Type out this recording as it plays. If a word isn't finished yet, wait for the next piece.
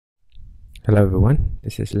Hello everyone,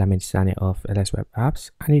 this is Lamin Sani of LSWAT apps,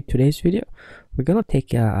 and in today's video we're going to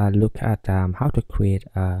take a look at how to create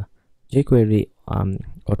a jQuery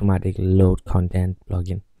automatic load content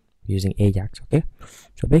plugin using Ajax. Okay,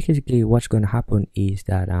 so basically what's going to happen is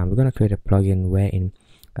that we're going to create a plugin wherein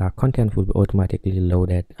content will be automatically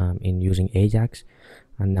loaded in using Ajax,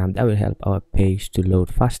 and that will help our page to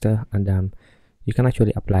load faster. And you can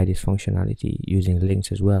actually apply this functionality using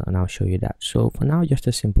links as well, and I'll show you that. So for now, just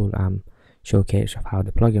a simple showcase of how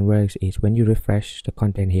the plugin works is when you refresh, the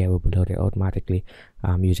content here will be loaded automatically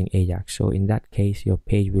using Ajax. So in that case, your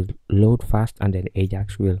page will load fast, and then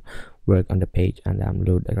Ajax will work on the page and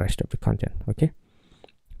load the rest of the content. Okay,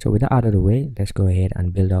 so with that out of the way, let's go ahead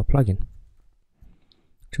and build our plugin.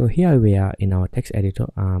 So here we are in our text editor.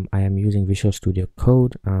 I am using Visual Studio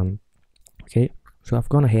Code. Okay, so I've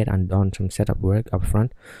gone ahead and done some setup work up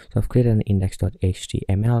front. So I've created an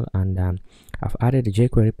index.html, and I've added the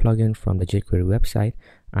jQuery plugin from the jQuery website,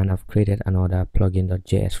 and I've created another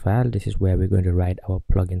plugin.js file. This is where we're going to write our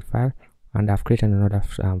plugin file, and I've created another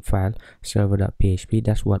file, server.php.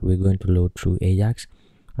 That's what we're going to load through Ajax.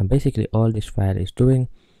 And basically all this file is doing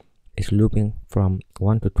is looping from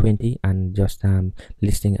 1 to 20 and just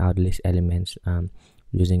listing out list elements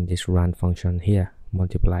using this run function here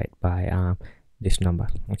multiplied by this number.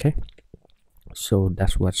 Okay, so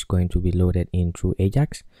that's what's going to be loaded in through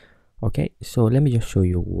Ajax. Okay, so let me just show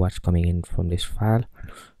you what's coming in from this file.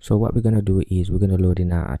 So what we're going to do is we're going to load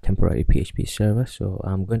in a temporary PHP server. So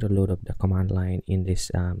I'm going to load up the command line in this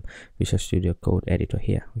Visual Studio Code editor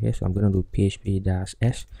here. Okay, so I'm going to do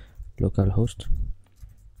php-s localhost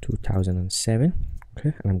 2007.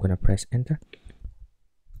 Okay, and I'm going to press enter.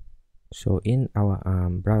 So in our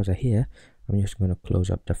browser here, I'm just going to close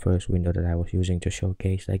up the first window that I was using to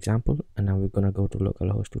showcase the example, and now we're going to go to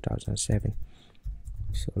localhost 2007.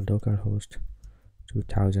 So localhost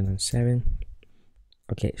 2007.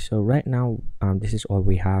 Okay, so right now this is all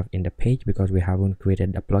we have in the page because we haven't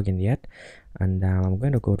created the plugin yet. And I'm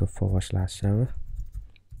going to go to /server.php.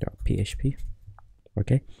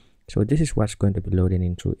 okay, so this is what's going to be loading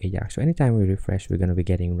into Ajax. So anytime we refresh, we're going to be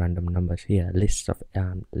getting random numbers here, lists of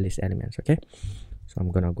list elements. Okay, so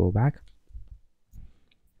I'm going to go back.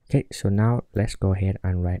 Okay, so now let's go ahead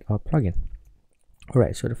and write our plugin. All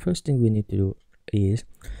right, so the first thing we need to do is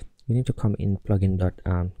we need to come in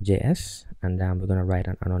plugin.js, and we're going to write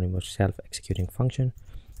an anonymous self-executing function.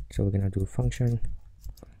 So we're going to do function,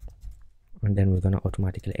 and then we're going to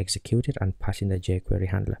automatically execute it and pass in the jQuery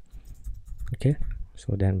handler. Okay,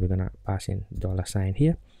 so then we're going to pass in $sign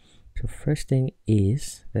here. So first thing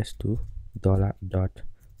is let's do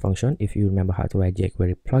 $.function. If you remember how to write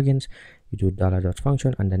jQuery plugins, you do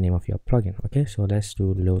 $.function and the name of your plugin. Okay, so let's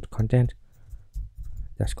do load content.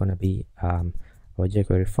 That's going to be our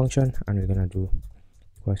jQuery function, and we're going to do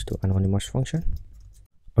equals to anonymous function.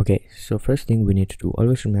 Okay, so first thing we need to do,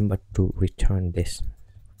 always remember to return this.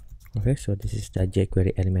 Okay, so this is the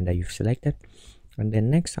jQuery element that you've selected. And then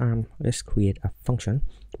next let's create a function,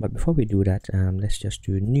 but before we do that, let's just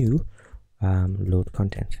do new load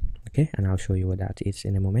content. Okay, and I'll show you what that is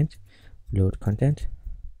in a moment. Load content.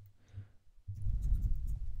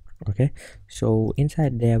 Okay, so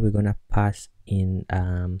inside there we're gonna pass in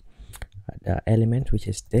the element, which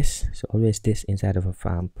is this. So always this inside of a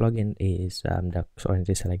plugin is the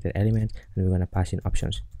currently selected element, and we're gonna pass in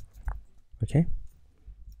options. Okay,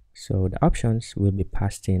 so the options will be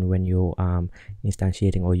passed in when you're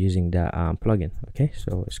instantiating or using the plugin. Okay,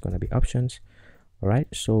 so it's gonna be options. All right,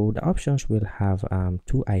 so the options will have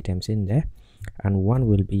two items in there, and one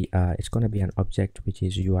will be it's gonna be an object which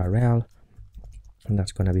is URL, and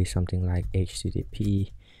that's gonna be something like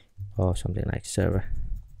HTTP or something like server.php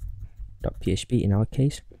in our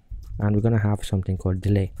case. And we're gonna have something called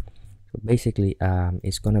delay. So basically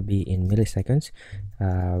it's gonna be in milliseconds.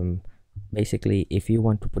 Basically if you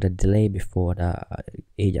want to put a delay before the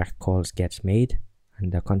Ajax calls gets made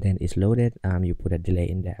and the content is loaded, you put a delay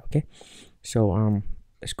in there. Okay, so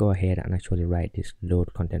let's go ahead and actually write this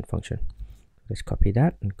load content function. Let's copy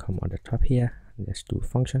that and come on the top here, and let's do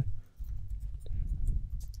function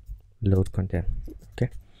load content. Okay,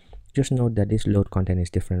 just note that this load content is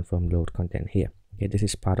different from load content here. Okay, this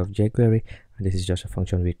is part of jQuery, and this is just a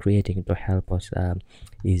function we're creating to help us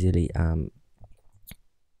easily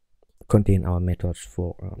contain our methods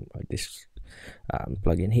for this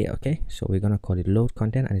plugin here. Okay, so we're gonna call it load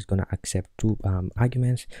content, and it's gonna accept two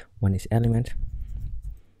arguments. One is element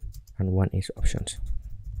and one is options.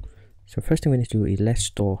 So first thing we need to do is let's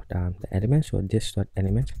store the element. So this dot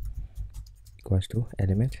element equals to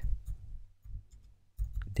element,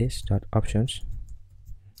 this dot options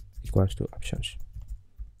equals to options.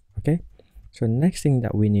 Okay, So next thing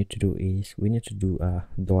that we need to do is we need to do a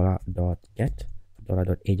 $.get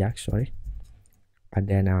 $.ajax, sorry, and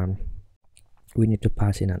then we need to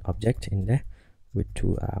pass in an object in there with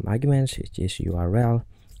two arguments, which is URL,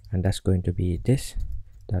 and that's going to be this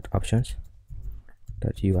 .options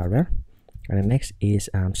 .url, and the next is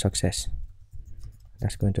success.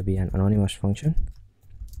 That's going to be an anonymous function,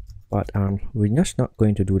 but we're just not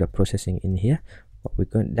going to do the processing in here, but we're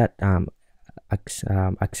going that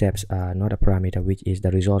accepts another parameter, which is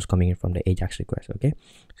the results coming in from the ajax request. Okay,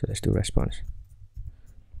 so let's do response.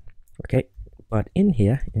 Okay, but in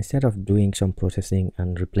here, instead of doing some processing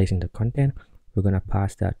and replacing the content, we're going to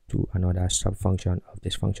pass that to another sub function of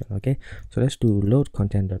this function. Okay, so let's do load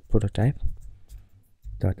content.prototype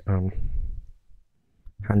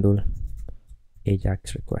handle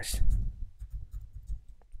ajax request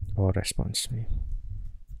or response,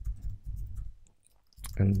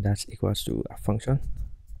 and that's equals to a function.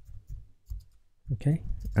 Okay,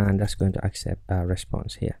 and that's going to accept a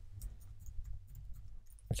response here.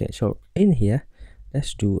 Okay, so in here,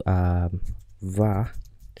 let's do var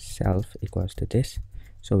self equals to this,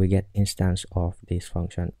 so we get instance of this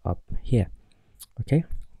function up here. Okay,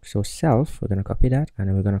 so self, we're going to copy that, and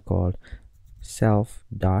then we're going to call self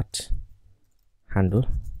dot handle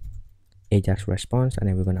ajax response, and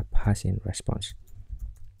then we're going to pass in response.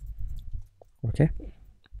 Okay,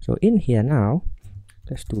 so in here now,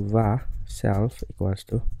 let's do var self equals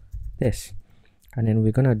to this, and then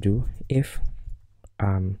we're going to do if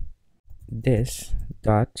this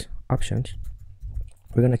dot options,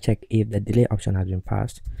 we're going to check if the delay option has been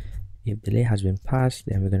passed. If delay has been passed,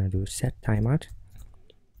 then we're going to do set timeout,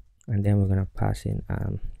 and then we're going to pass in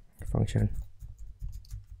function,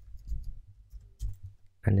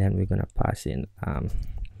 and then we're going to pass in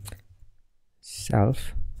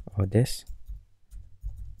self or this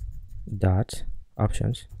dot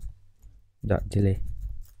options dot delay.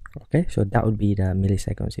 Okay, so that would be the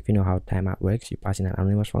milliseconds. If you know how timeout works, you pass in an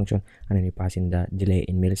anonymous function and then you pass in the delay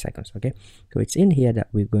in milliseconds. Okay, so it's in here that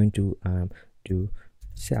we're going to do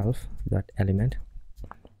self dot element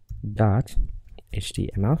dot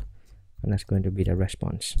html, and that's going to be the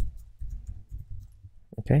response.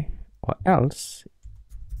 Okay, or else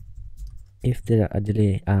if the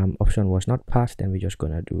delay option was not passed, then we're just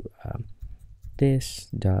gonna do this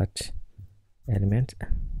dot element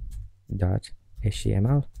dot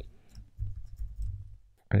html,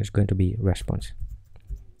 and it's going to be response.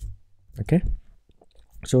 Okay,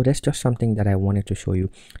 so that's just something that I wanted to show you.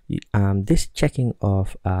 This checking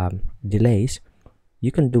of delays,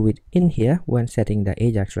 you can do it in here when setting the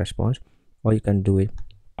ajax response, or you can do it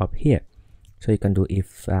up here. So you can do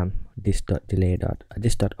if this dot delay dot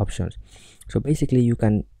this dot options. So basically you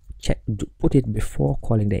can put it before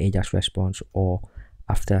calling the ajax response or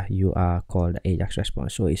after you are called the ajax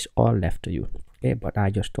response. So it's all left to you. Okay, but I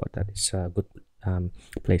just thought that it's a good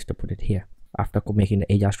place to put it here. After making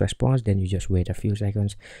the ajax response, then you just wait a few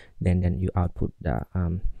seconds, then you output the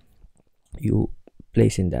you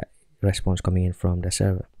place in the response coming in from the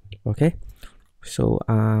server. Okay, so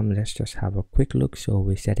let's just have a quick look. So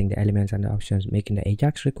we're setting the elements and the options, making the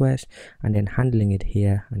ajax request, and then handling it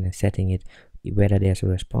here, and then setting it whether there's a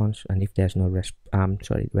response, and if there's no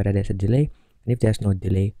whether there's a delay, and if there's no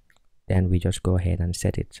delay, then we just go ahead and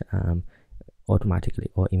set it automatically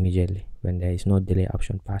or immediately when there is no delay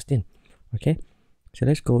option passed in. Okay, so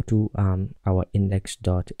let's go to our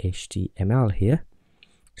index.html here.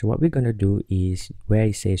 So what we're going to do is where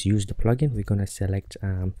it says use the plugin, we're going to select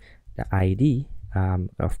the ID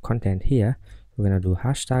of content here. We're going to do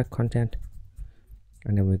hashtag content,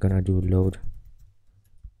 and then we're going to do load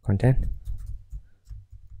content,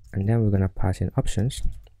 and then we're going to pass in options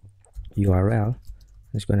URL.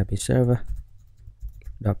 It's going to be server.php,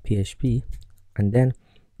 and then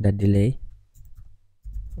the delay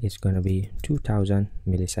is going to be 2000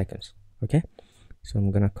 milliseconds. Okay, so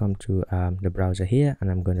I'm going to come to the browser here, and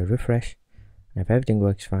I'm going to refresh, and if everything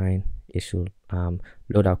works fine, it should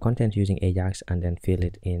load our content using ajax and then fill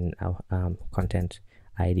it in our content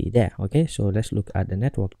ID there. Okay, so let's look at the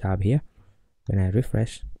network tab here. When I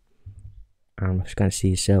refresh, as you can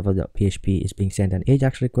see, server.php is being sent an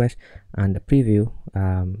ajax request, and the preview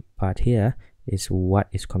part here is what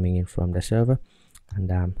is coming in from the server,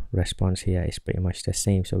 and response here is pretty much the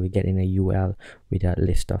same. So we get in a UL with a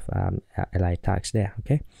list of li tags there.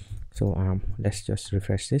 Okay, so let's just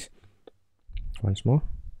refresh this once more.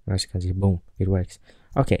 As you can see, boom, it works.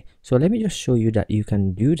 Okay, so let me just show you that you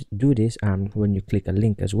can do this when you click a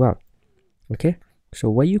link as well. Okay, so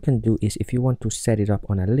what you can do is, if you want to set it up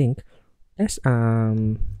on a link, let's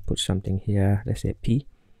put something here, let's say P,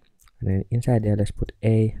 and then inside there let's put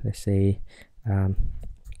A, let's say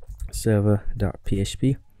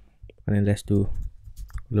server.php, and then let's do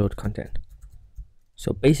load content.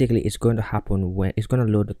 So basically it's going to happen when it's going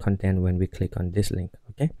to load the content when we click on this link.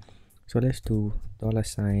 Okay, so let's do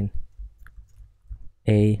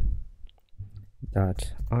 $a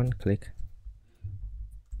dot on click.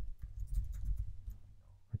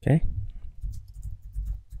 Okay,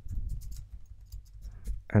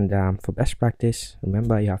 and for best practice,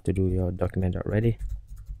 remember you have to do your document.ready,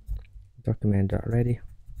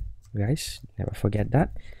 guys, never forget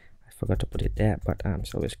that. I forgot to put it there, but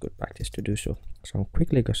it's always good practice to do so. So I'm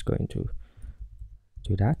quickly just going to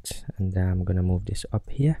do that, and I'm gonna move this up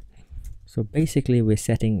here. So basically we're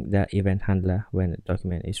setting the event handler when the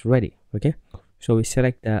document is ready. Okay, so we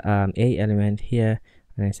select the a element here,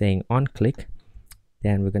 and I'm saying on click,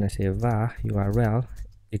 then we're gonna say var url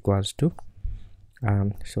equals to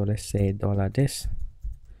so let's say $this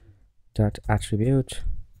dot attribute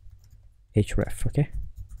href. Okay,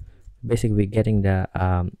 basically we're getting the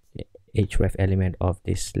href element of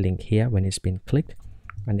this link here when it's been clicked,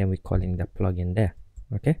 and then we're calling the plugin there.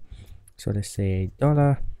 Okay, so let's say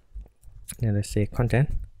 $, and let's say content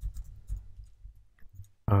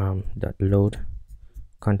dot load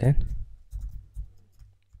content,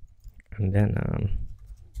 and then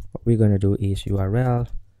what we're going to do is url,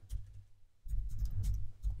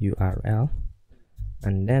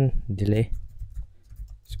 and then delay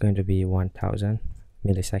is going to be 1000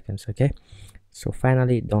 milliseconds. Okay, so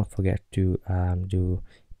finally don't forget to do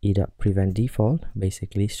e.prevent default,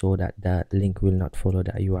 basically so that the link will not follow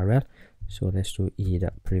the url. So let's do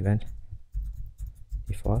e.prevent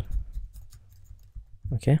default.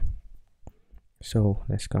 Okay, so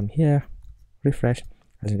let's come here, refresh.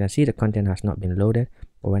 As you can see, the content has not been loaded,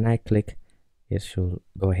 but when I click, it should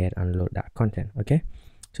go ahead and load that content. Okay,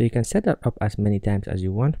 so you can set that up as many times as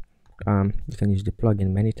you want. You can use the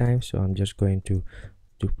plugin many times, so I'm just going to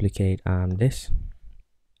duplicate this.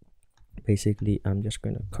 Basically I'm just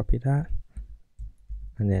going to copy that,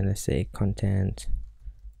 and then let's say content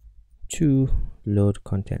 2 load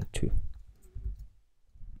content 2.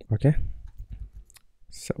 Okay,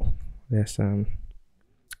 so let's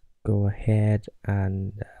go ahead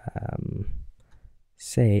and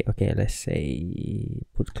say, okay, let's say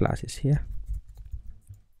put classes here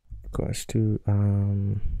equals to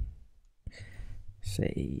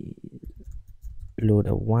say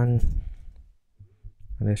loader 1,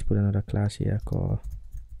 and let's put another class here called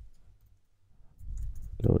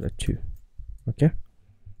loader 2. Okay,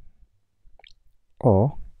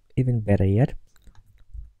 or even better yet,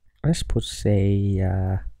 let's put say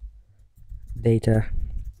data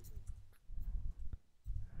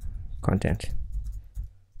content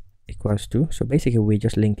equals to, so basically we're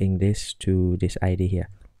just linking this to this ID here.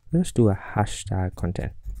 Let's do a hashtag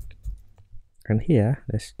content, and here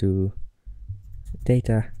let's do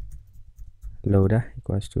data loader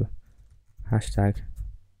equals to hashtag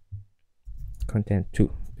content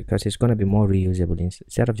 2, because it's going to be more reusable.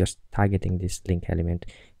 Instead of just targeting this link element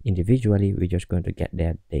individually, we're just going to get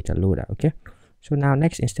their data loader. Okay, so now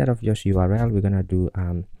next, instead of just url, we're going to do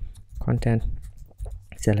content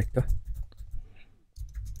selector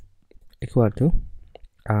equal to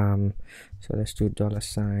so let's do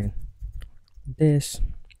 $this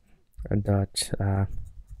dot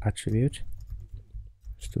attribute,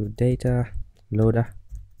 let's do data loader.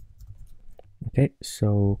 Okay,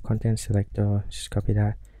 so content selector, just copy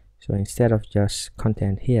that. So instead of just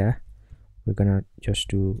content here, we're gonna just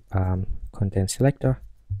do content selector,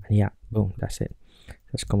 and yeah, boom, that's it.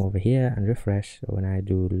 Let's come over here and refresh. So when I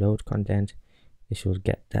do load content, it should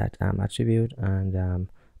get that attribute and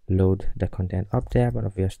load the content up there, but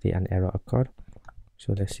obviously an error occurred.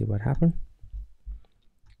 So let's see what happened.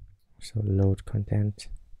 So load content,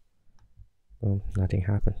 boom, nothing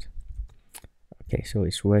happened. Okay, so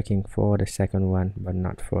it's working for the second one but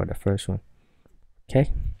not for the first one.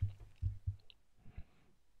 Okay,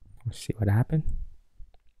 let's see what happened.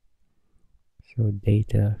 So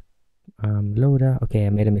data loader, okay, I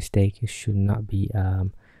made a mistake. It should not be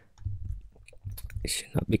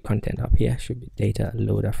content up here, it should be data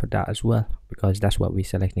loader for that as well, because that's what we're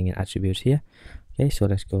selecting in attributes here. Okay, so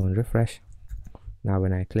let's go and refresh. Now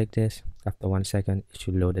when I click this, after 1 second it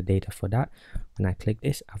should load the data for that. When I click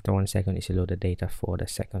this, after 1 second it should load the data for the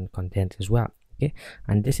second content as well. Okay,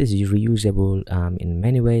 and this is reusable in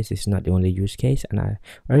many ways. This is not the only use case, and I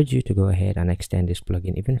urge you to go ahead and extend this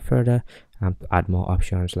plugin even further to add more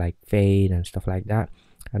options like fade and stuff like that.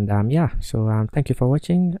 And yeah, so thank you for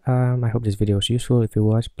watching. I hope this video was useful. If it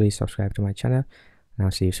was, please subscribe to my channel, and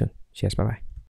I'll see you soon. Cheers, bye bye.